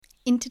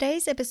In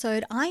today's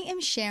episode, I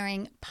am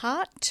sharing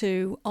part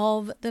 2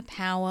 of The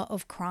Power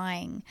of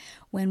Crying.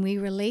 When we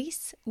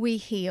release, we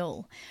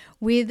heal,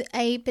 with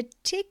a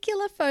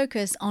particular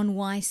focus on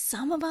why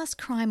some of us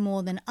cry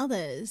more than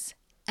others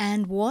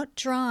and what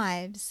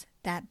drives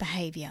that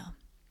behavior.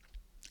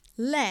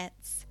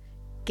 Let's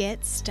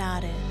get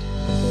started.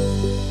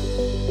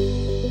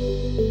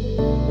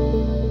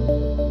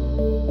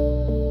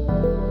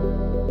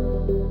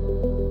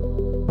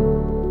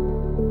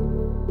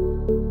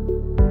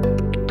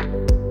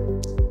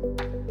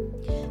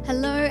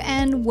 Hello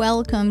and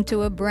welcome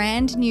to a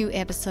brand new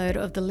episode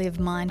of the Live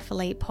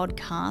Mindfully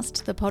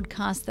podcast, the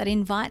podcast that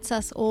invites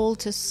us all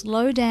to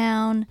slow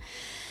down,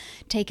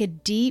 take a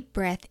deep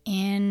breath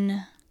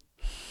in,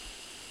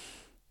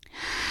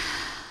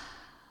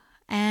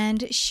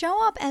 and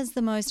show up as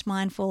the most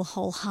mindful,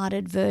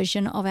 wholehearted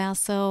version of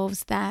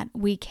ourselves that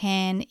we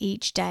can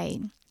each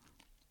day.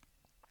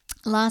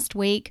 Last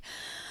week,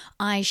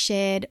 I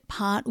shared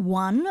part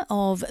 1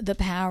 of The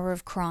Power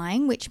of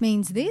Crying, which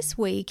means this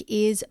week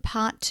is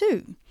part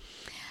 2.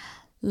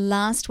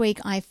 Last week,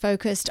 I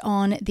focused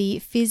on the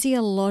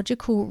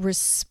physiological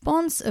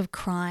response of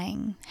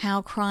crying,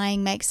 how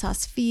crying makes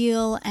us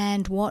feel,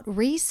 and what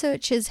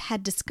researchers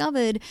had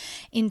discovered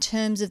in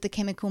terms of the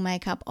chemical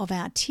makeup of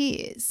our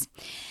tears,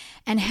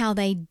 and how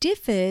they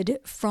differed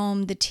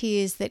from the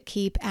tears that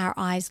keep our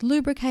eyes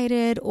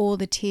lubricated or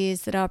the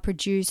tears that are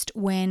produced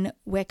when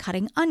we're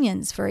cutting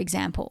onions, for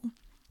example.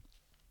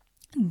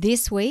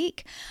 This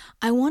week,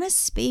 I want to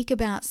speak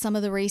about some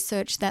of the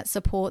research that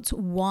supports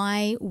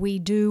why we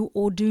do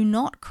or do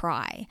not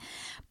cry.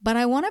 But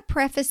I want to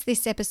preface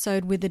this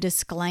episode with a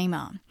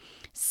disclaimer.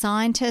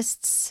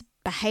 Scientists,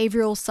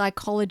 behavioral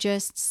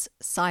psychologists,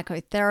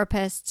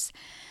 psychotherapists,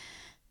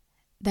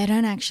 they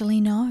don't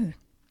actually know.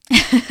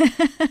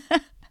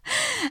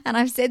 And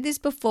I've said this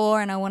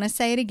before and I want to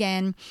say it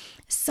again.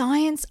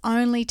 Science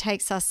only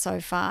takes us so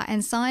far,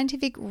 and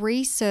scientific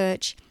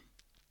research,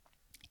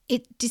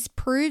 it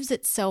disproves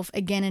itself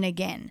again and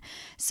again.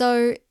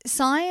 So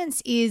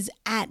science is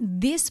at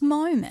this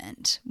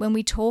moment, when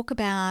we talk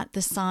about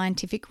the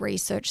scientific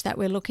research that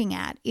we're looking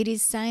at, it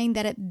is saying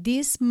that at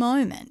this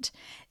moment,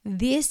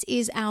 this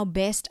is our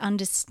best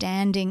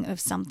understanding of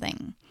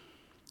something.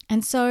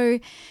 And so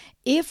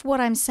if what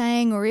I'm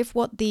saying or if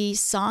what the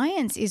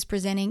science is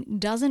presenting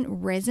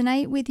doesn't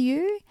resonate with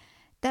you,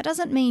 that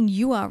doesn't mean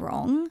you are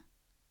wrong.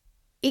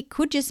 It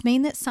could just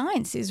mean that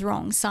science is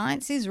wrong.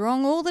 Science is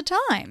wrong all the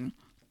time.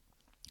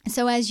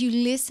 So as you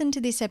listen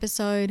to this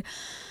episode,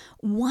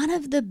 one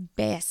of the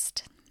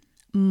best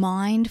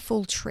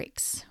mindful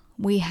tricks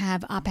we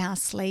have up our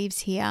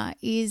sleeves here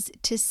is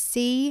to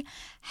see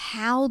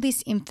how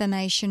this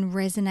information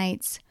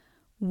resonates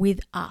with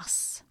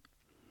us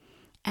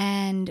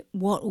and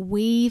what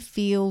we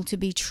feel to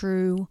be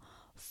true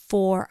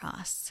for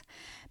us.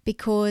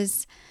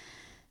 Because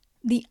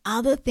the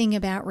other thing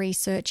about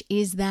research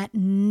is that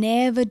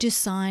never do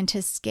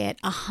scientists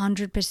get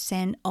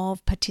 100%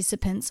 of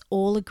participants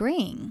all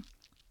agreeing.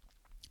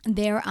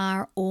 There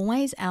are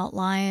always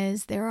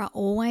outliers. There are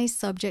always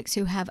subjects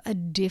who have a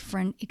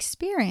different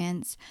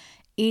experience.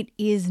 It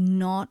is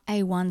not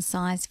a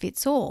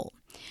one-size-fits-all.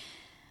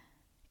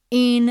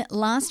 In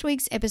last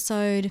week's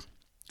episode,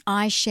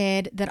 I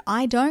shared that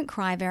I don't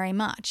cry very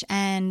much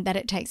and that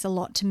it takes a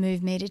lot to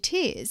move me to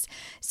tears.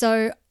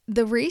 So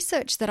the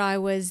research that I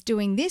was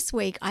doing this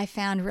week, I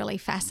found really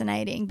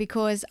fascinating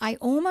because I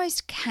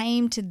almost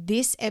came to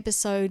this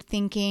episode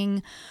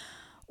thinking,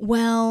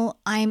 well,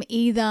 I'm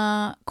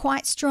either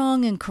quite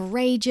strong and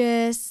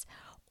courageous,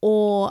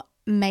 or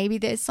maybe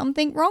there's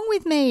something wrong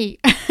with me.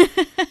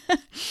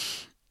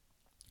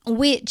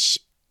 Which,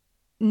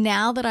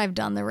 now that I've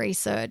done the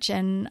research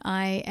and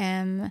I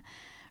am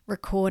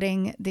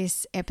recording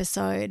this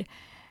episode,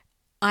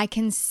 I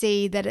can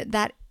see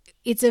that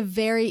it's a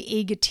very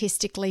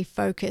egotistically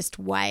focused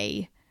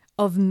way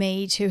of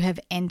me to have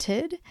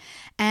entered.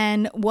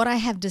 And what I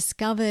have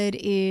discovered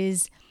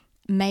is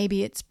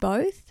maybe it's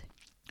both,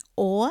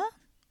 or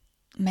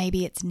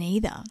maybe it's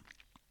neither.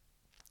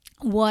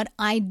 What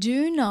I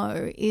do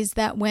know is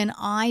that when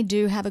I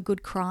do have a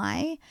good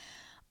cry,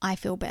 I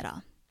feel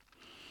better.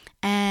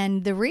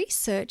 And the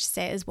research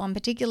says, one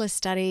particular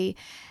study,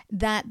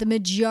 that the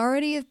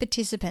majority of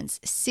participants,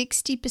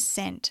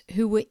 60%,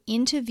 who were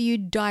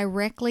interviewed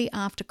directly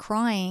after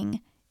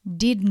crying,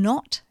 did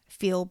not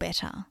feel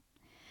better.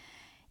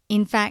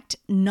 In fact,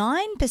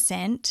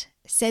 9%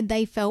 said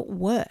they felt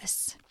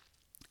worse.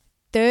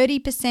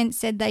 30%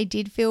 said they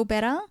did feel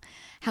better.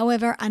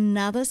 However,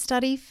 another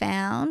study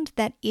found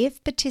that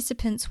if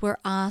participants were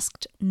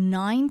asked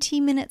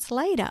 90 minutes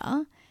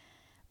later,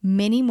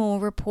 many more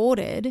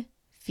reported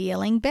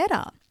feeling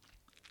better.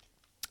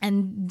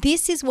 And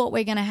this is what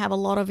we're going to have a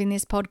lot of in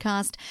this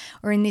podcast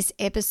or in this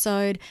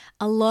episode,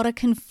 a lot of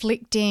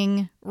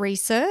conflicting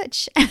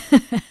research.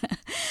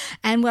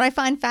 And what I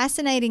find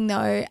fascinating,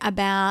 though,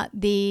 about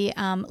the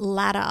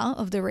latter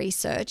of the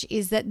research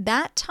is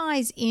that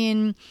ties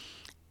in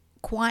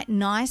quite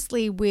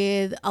nicely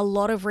with a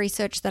lot of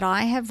research that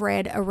I have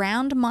read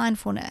around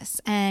mindfulness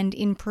and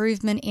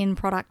improvement in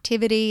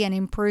productivity and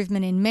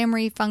improvement in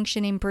memory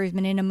function,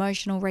 improvement in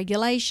emotional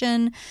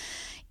regulation,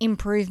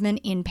 improvement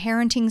in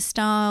parenting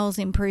styles,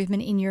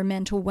 improvement in your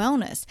mental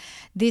wellness.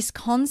 This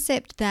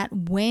concept that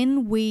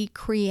when we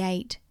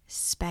create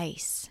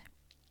space,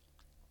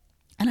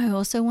 and I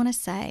also want to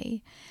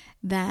say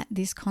that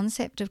this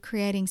concept of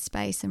creating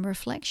space and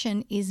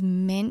reflection is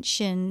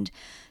mentioned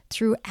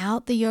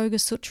throughout the Yoga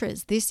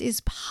Sutras. This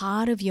is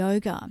part of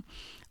yoga.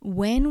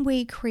 When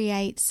we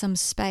create some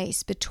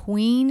space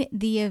between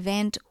the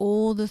event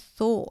or the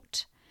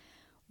thought,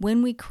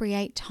 when we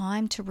create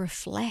time to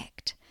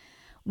reflect,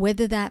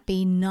 whether that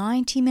be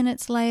 90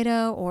 minutes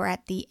later or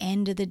at the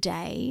end of the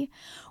day,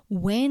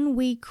 when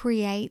we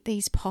create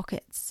these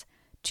pockets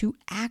to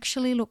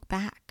actually look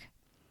back,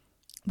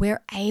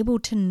 we're able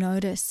to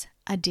notice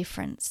a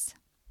difference.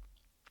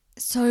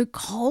 So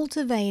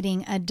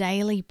cultivating a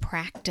daily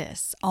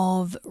practice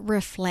of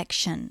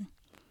reflection,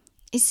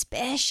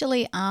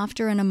 especially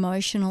after an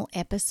emotional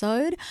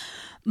episode,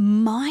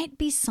 might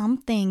be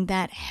something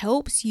that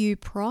helps you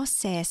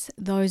process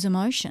those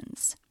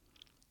emotions,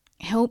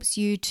 helps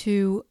you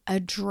to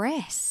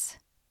address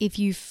if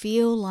you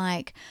feel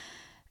like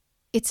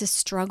it's a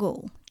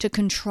struggle to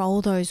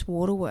control those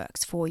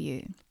waterworks for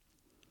you.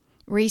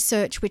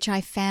 Research which I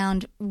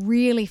found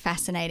really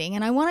fascinating,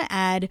 and I want to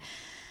add,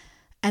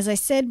 as I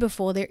said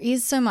before, there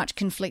is so much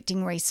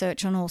conflicting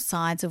research on all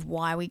sides of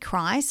why we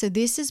cry. So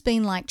this has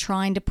been like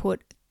trying to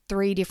put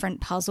 3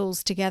 different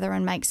puzzles together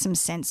and make some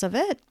sense of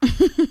it.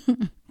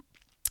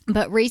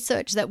 But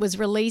research that was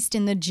released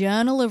in the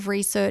Journal of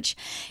Research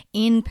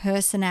in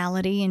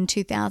Personality in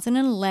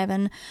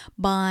 2011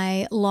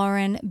 by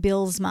Lauren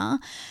Bilsma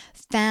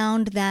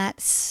found that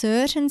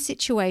certain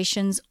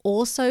situations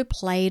also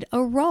played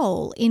a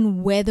role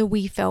in whether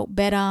we felt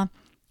better,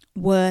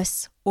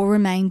 worse, or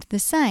remained the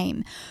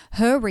same.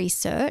 Her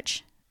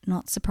research,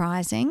 not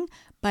surprising,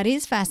 but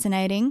is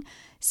fascinating,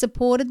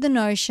 supported the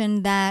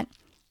notion that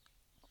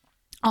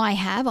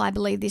I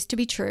believe this to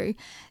be true,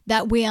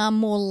 that we are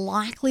more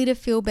likely to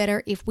feel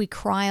better if we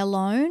cry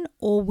alone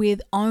or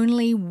with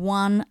only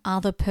one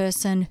other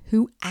person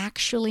who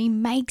actually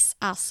makes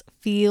us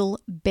feel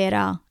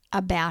better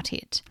about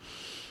it.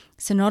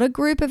 So not a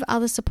group of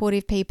other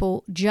supportive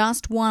people,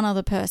 just one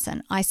other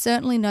person. I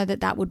certainly know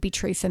that that would be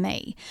true for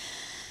me.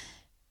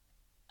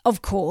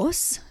 Of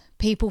course,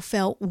 people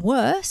felt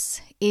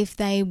worse if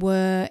they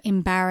were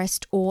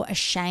embarrassed or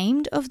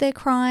ashamed of their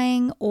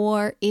crying,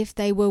 or if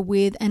they were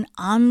with an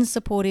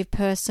unsupportive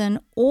person,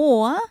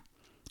 or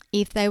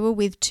if they were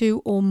with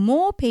 2 or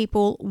more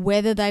people,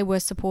 whether they were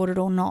supported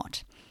or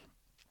not.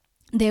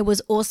 There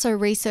was also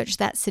research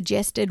that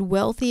suggested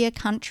wealthier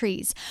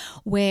countries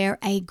where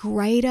a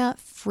greater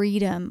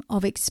freedom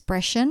of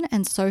expression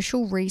and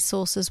social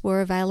resources were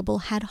available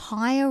had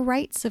higher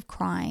rates of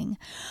crying,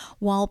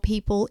 while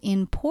people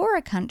in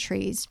poorer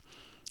countries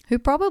who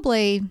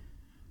probably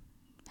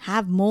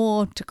have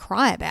more to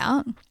cry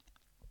about,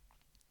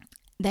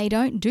 they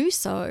don't do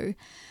so.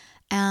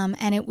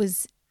 And it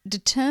was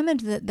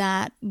determined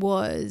that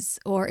was,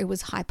 or it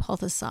was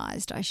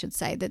hypothesized, I should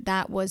say,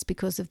 that was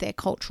because of their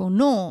cultural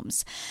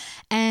norms.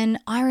 And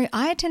I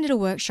attended a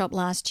workshop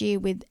last year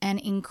with an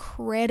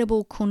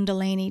incredible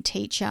Kundalini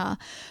teacher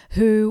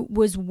who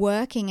was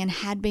working and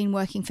had been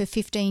working for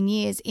 15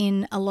 years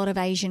in a lot of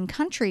Asian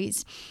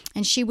countries.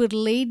 And she would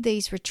lead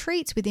these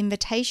retreats with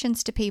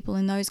invitations to people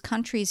in those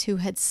countries who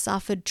had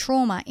suffered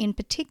trauma, in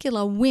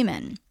particular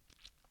women.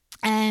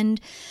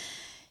 And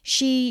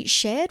she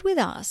shared with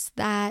us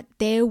that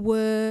there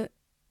were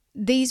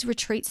these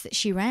retreats that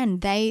she ran.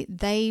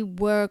 They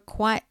were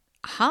quite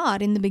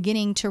hard in the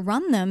beginning to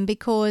run them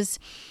because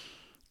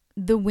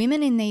the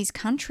women in these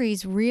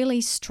countries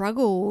really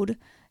struggled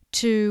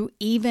to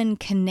even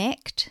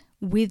connect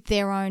with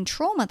their own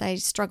trauma. They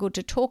struggled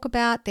to talk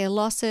about their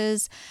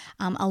losses.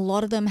 A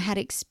lot of them had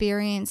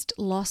experienced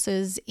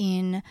losses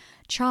in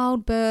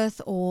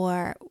childbirth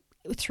or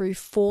through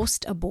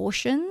forced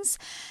abortions.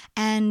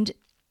 And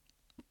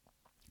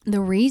the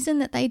reason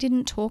that they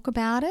didn't talk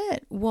about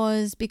it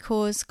was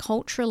because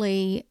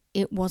culturally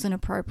it wasn't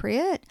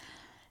appropriate.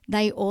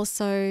 They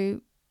also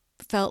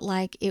felt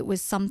like it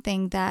was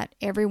something that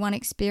everyone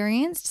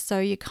experienced. So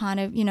you kind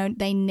of,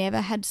 they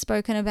never had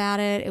spoken about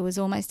it. It was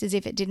almost as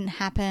if it didn't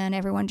happen.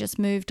 Everyone just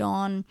moved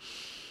on.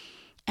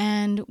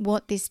 And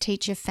what this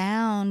teacher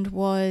found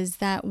was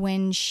that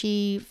when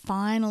she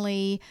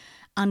finally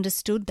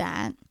understood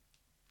that,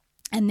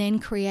 and then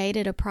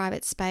created a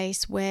private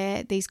space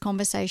where these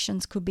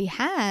conversations could be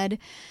had,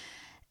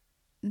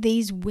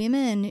 these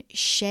women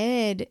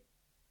shared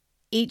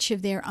each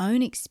of their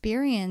own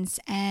experience,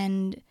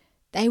 and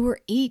they were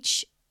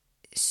each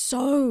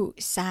so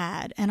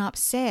sad and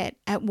upset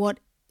at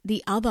what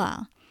the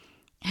other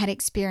had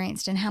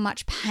experienced and how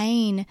much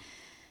pain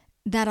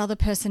that other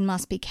person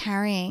must be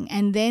carrying.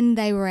 And then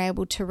they were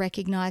able to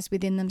recognize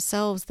within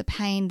themselves the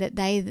pain that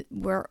they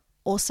were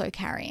also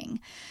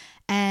carrying.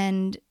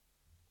 And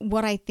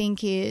what I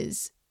think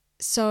is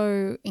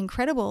so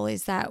incredible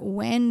is that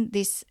when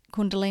this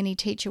Kundalini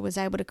teacher was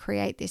able to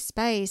create this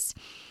space,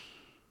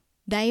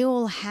 they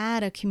all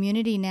had a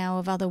community now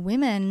of other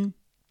women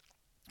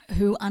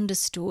who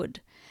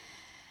understood.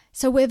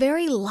 So we're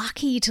very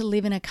lucky to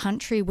live in a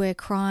country where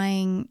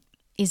crying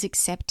is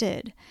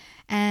accepted.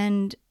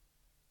 And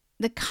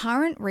the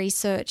current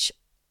research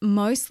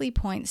mostly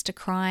points to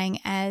crying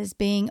as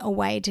being a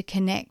way to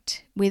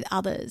connect with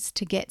others,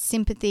 to get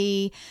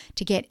sympathy,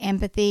 to get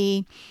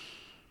empathy.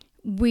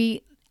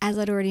 We, as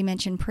I'd already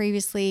mentioned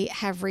previously,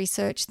 have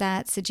research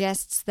that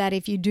suggests that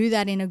if you do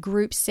that in a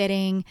group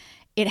setting,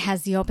 it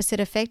has the opposite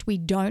effect. We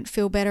don't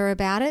feel better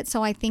about it.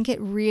 So I think it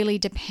really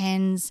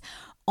depends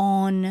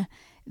on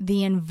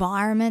the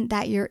environment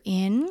that you're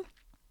in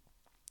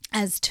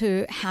as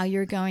to how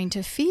you're going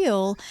to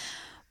feel.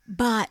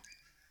 But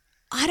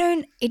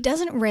it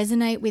doesn't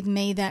resonate with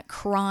me that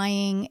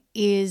crying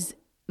is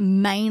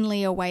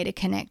mainly a way to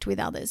connect with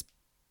others,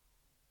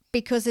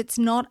 because it's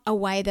not a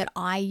way that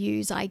I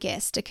use, I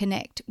guess, to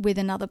connect with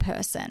another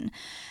person.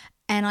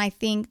 And I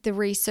think the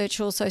research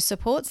also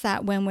supports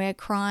that when we're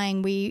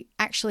crying, we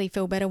actually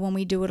feel better when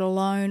we do it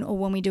alone or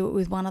when we do it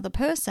with one other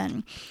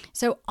person.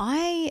 So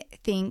I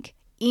think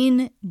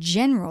in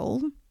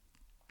general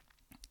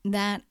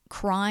that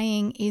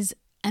crying is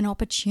an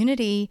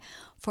opportunity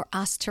for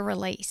us to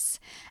release.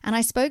 And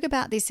I spoke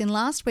about this in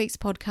last week's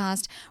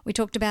podcast. We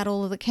talked about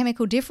all of the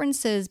chemical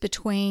differences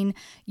between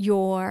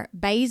your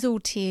basal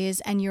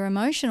tears and your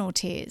emotional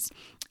tears.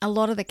 A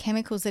lot of the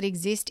chemicals that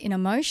exist in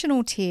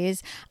emotional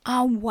tears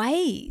are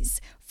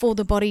ways for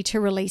the body to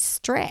release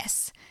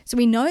stress. So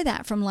we know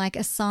that from like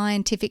a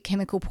scientific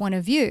chemical point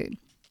of view.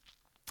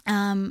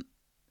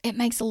 It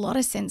makes a lot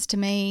of sense to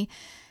me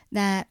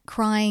that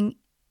crying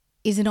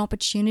is an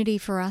opportunity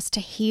for us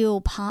to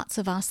heal parts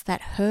of us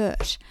that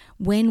hurt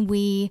when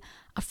we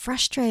are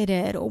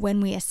frustrated or when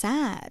we are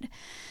sad.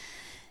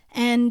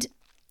 And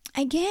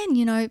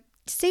again,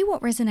 see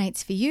what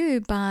resonates for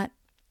you, but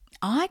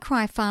I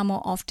cry far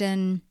more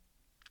often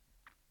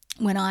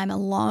when I'm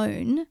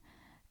alone,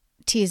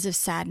 tears of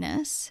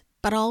sadness,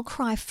 but I'll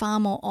cry far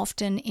more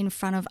often in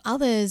front of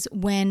others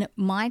when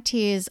my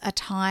tears are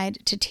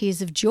tied to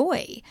tears of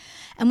joy.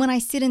 And when I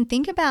sit and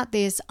think about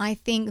this, I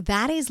think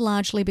that is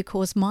largely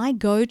because my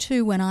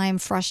go-to when I am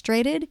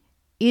frustrated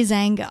is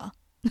anger.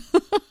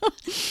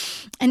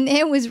 And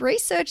there was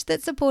research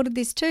that supported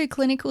this too.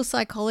 Clinical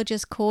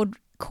psychologist Cord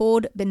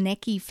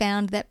Benecki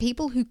found that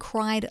people who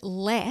cried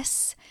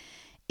less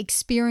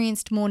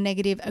experienced more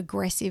negative,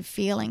 aggressive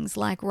feelings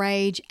like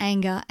rage,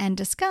 anger, and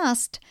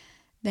disgust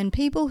than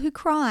people who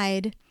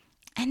cried.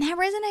 And that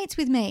resonates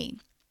with me.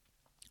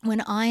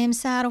 When I am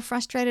sad or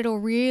frustrated or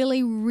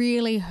really,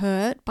 really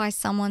hurt by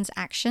someone's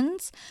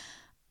actions,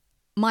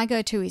 my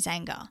go-to is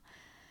anger.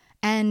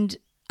 And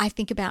I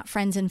think about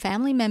friends and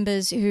family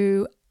members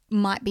who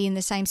might be in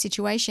the same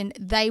situation.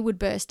 They would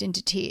burst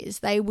into tears.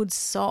 They would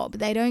sob.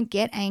 They don't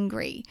get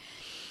angry.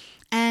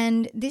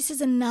 And this is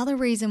another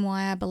reason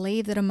why I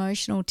believe that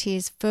emotional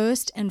tears,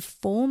 first and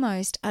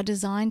foremost, are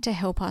designed to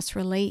help us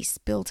release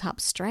built up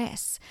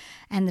stress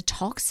and the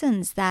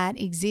toxins that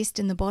exist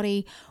in the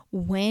body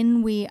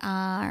when we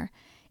are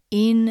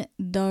in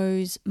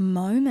those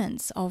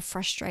moments of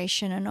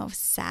frustration and of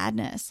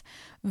sadness,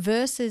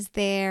 versus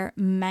their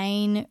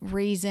main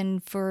reason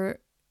for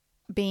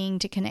being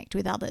to connect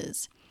with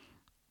others.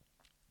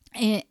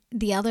 And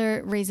the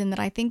other reason that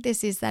I think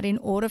this is that in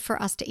order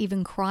for us to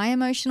even cry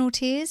emotional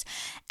tears,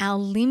 our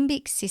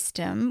limbic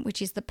system,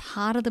 which is the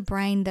part of the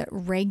brain that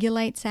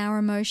regulates our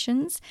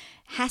emotions,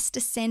 has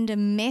to send a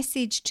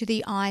message to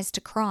the eyes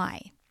to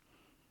cry.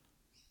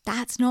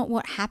 That's not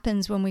what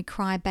happens when we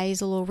cry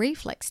basal or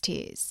reflex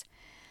tears.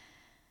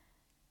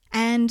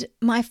 And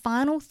my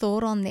final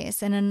thought on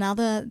this, and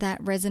another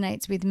that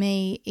resonates with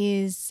me,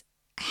 is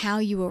how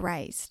you were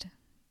raised.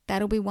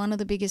 That'll be one of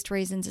the biggest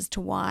reasons as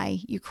to why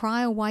you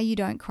cry or why you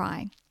don't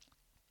cry.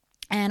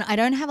 And I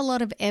don't have a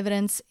lot of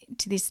evidence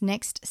to this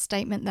next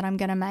statement that I'm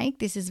going to make.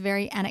 This is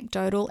very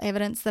anecdotal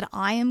evidence that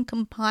I am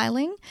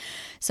compiling.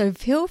 So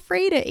feel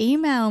free to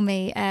email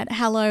me at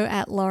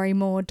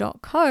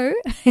hello@lauriemore.co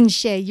and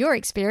share your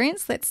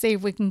experience. Let's see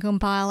if we can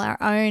compile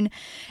our own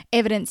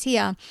evidence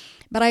here.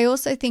 But I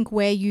also think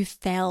where you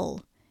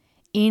fell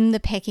in the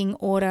pecking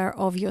order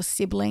of your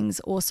siblings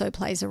also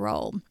plays a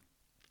role.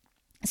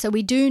 So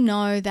we do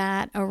know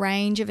that a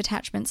range of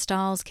attachment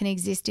styles can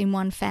exist in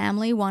one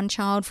family. One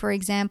child, for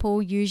example,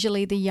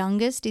 usually the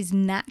youngest, is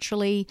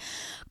naturally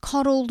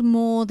coddled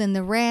more than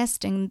the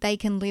rest, and they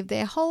can live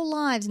their whole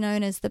lives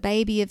known as the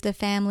baby of the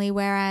family,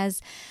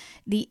 whereas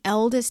the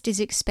eldest is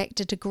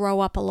expected to grow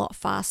up a lot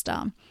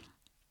faster.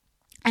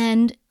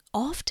 And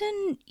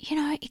often,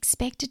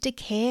 expected to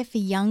care for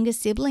younger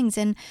siblings.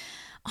 And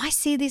I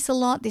see this a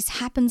lot. This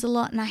happens a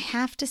lot. And I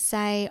have to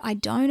say, I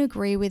don't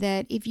agree with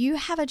it. If you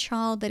have a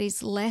child that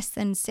is less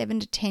than 7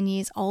 to 10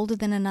 years older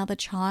than another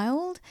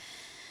child,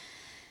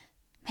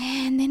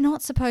 man, they're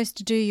not supposed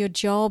to do your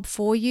job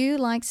for you.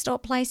 Like,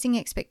 stop placing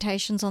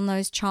expectations on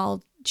those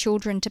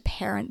children to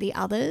parent the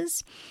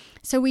others.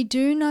 So we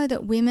do know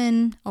that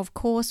women, of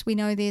course, we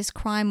know this,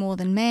 cry more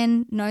than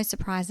men. No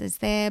surprises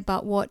there.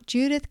 But what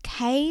Judith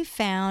Kay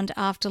found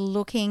after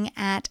looking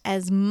at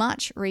as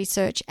much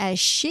research as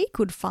she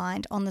could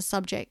find on the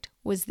subject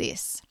was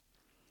this.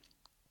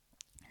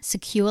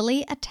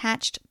 Securely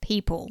attached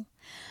people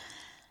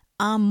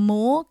are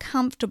more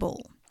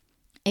comfortable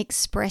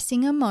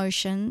expressing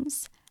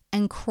emotions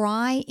and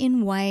cry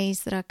in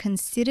ways that are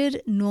considered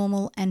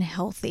normal and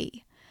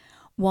healthy,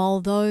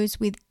 while those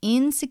with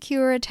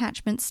insecure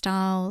attachment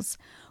styles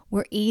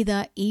were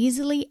either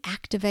easily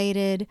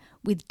activated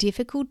with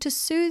difficult to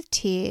soothe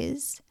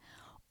tears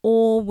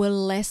or were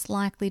less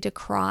likely to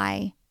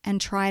cry and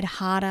tried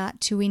harder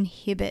to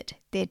inhibit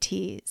their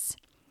tears.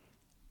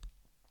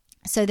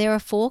 So there are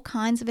 4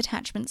 kinds of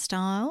attachment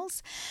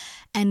styles,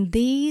 and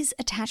these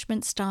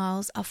attachment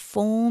styles are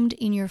formed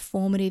in your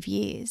formative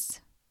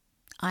years,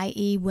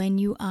 i.e. when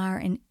you are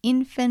an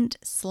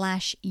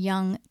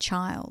infant/young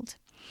child.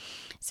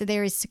 So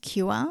there is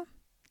secure,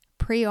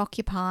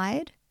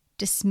 preoccupied,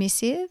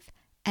 dismissive,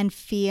 and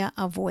fear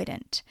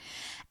avoidant.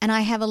 And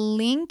I have a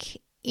link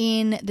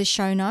in the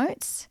show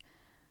notes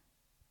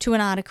to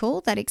an article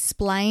that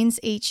explains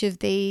each of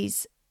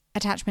these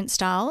attachment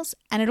styles,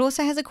 and it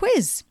also has a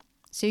quiz,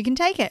 so you can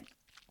take it.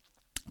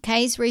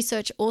 Kay's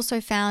research also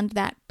found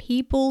that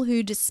people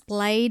who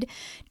displayed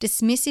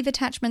dismissive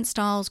attachment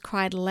styles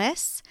cried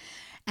less.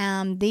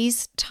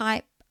 These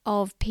type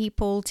of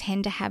people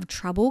tend to have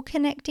trouble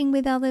connecting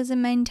with others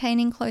and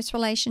maintaining close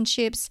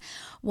relationships,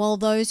 while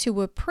those who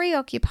were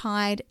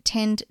preoccupied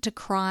tend to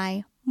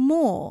cry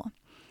more.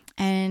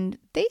 And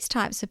these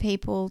types of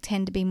people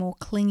tend to be more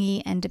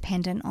clingy and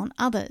dependent on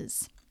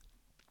others.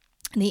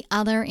 The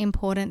other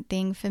important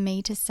thing for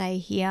me to say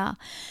here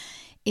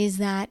is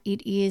that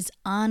it is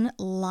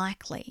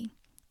unlikely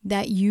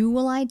that you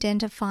will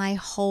identify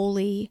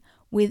wholly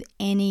with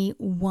any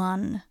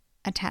one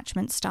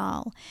attachment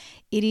style.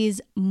 It is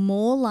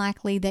more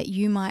likely that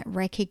you might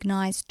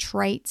recognize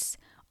traits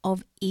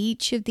of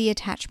each of the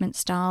attachment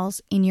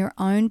styles in your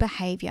own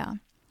behavior.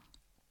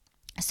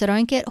 So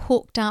don't get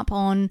hooked up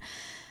on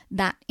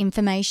that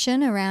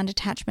information around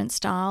attachment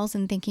styles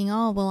and thinking,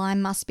 oh, well, I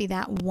must be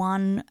that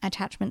one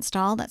attachment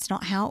style. That's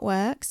not how it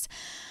works.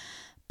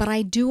 But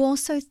I do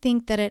also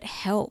think that it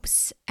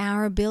helps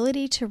our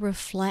ability to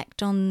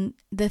reflect on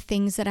the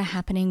things that are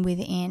happening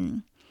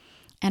within,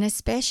 and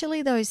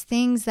especially those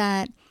things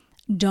that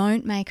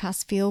don't make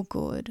us feel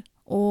good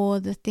or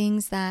the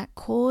things that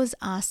cause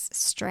us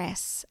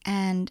stress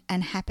and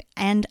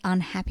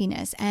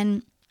unhappiness.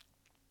 And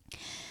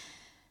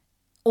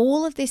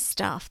all of this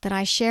stuff that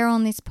I share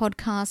on this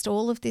podcast,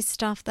 all of this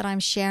stuff that I'm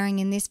sharing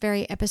in this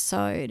very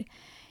episode,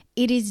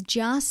 it is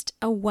just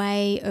a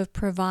way of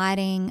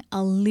providing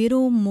a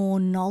little more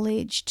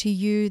knowledge to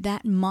you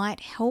that might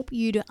help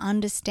you to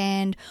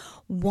understand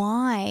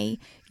why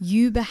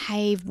you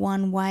behave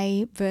one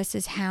way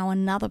versus how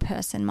another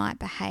person might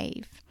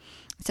behave.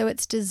 So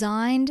it's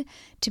designed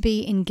to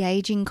be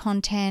engaging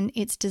content.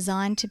 It's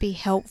designed to be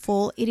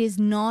helpful. It is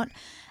not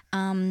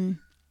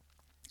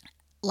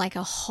like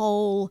a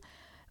whole,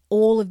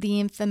 all of the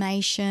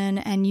information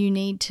and you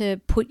need to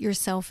put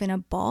yourself in a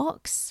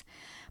box.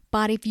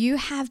 But if you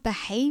have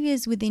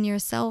behaviors within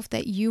yourself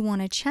that you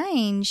want to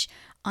change,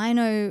 I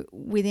know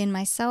within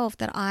myself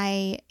that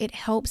it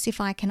helps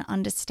if I can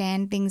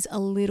understand things a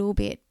little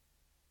bit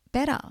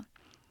better.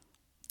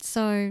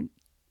 So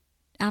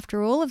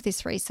after all of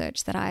this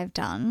research that I've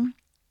done,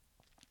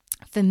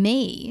 for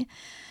me,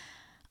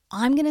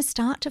 I'm going to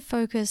start to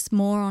focus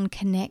more on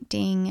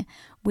connecting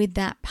with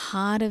that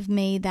part of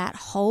me that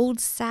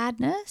holds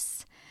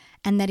sadness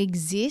and that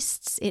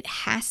exists. It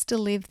has to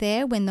live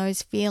there when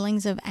those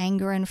feelings of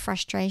anger and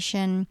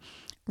frustration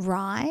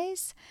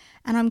rise.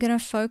 And I'm going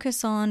to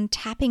focus on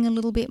tapping a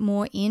little bit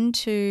more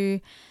into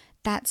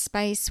that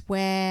space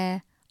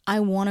where I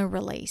want to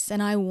release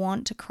and I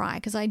want to cry,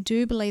 because I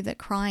do believe that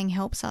crying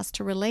helps us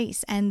to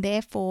release and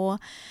therefore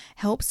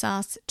helps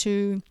us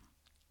to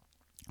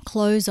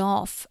close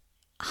off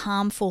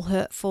harmful,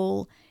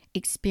 hurtful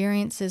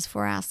experiences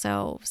for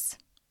ourselves.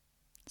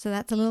 So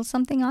that's a little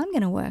something I'm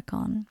going to work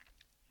on.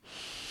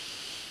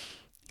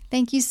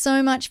 Thank you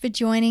so much for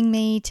joining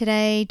me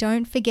today.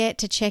 Don't forget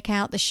to check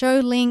out the show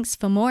links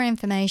for more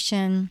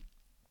information.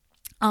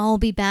 I'll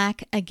be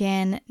back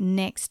again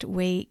next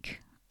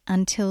week.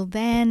 Until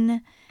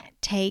then,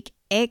 take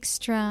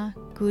extra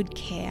good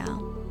care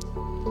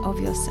of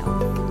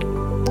yourself.